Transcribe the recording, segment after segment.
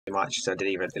much, so did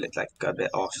even feel it like a bit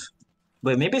off.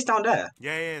 But maybe it's down there.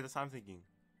 Yeah, that's what I'm thinking.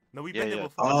 No, we've Yeah, been there yeah.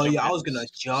 before. Oh jump yeah, I in. was gonna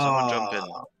Someone jump in.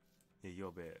 Yeah, you're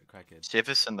a bit crackhead.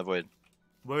 Safest in the void.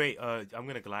 Wait, I'm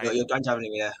gonna glide. Yo, Grand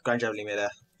Javelin me there. Grand Javelin me there.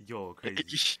 Yo,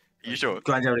 crazy. You sure?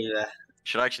 Grand Javelin me there.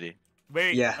 Should I actually?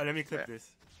 Wait, Yeah. let me clip this.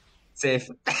 Safe.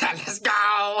 Let's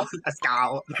go. Let's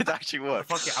go. It actually works.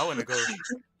 Fuck it, I wanna go.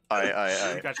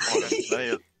 Aye. You got you, Come on, you got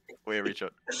let me wait, reach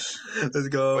out. Let's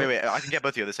go. Wait, I can get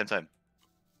both of you at the same time.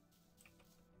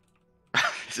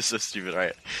 This is so stupid,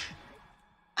 right?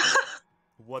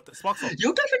 What the Sparks up.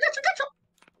 You catch up.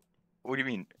 What do you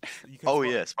mean? You can Oh spark-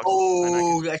 yes. Yeah,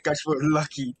 Oh, that catch was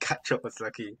lucky. Catch up was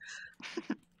lucky.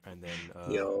 And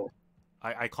then Yo.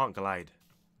 I can't glide.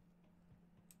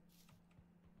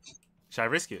 Should I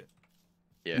risk it?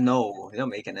 Yeah. No, you're not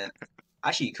making it.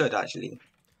 Actually, you could actually.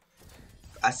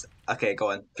 Okay,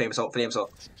 go on. Flame assault.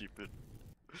 Stupid.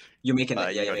 You're making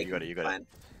it. Yeah, you got it. Fine.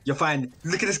 You're fine.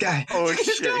 Look at this guy. Oh Look at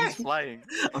this shit, guy. he's flying.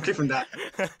 I'm clipping that.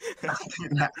 I'm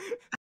clipping that.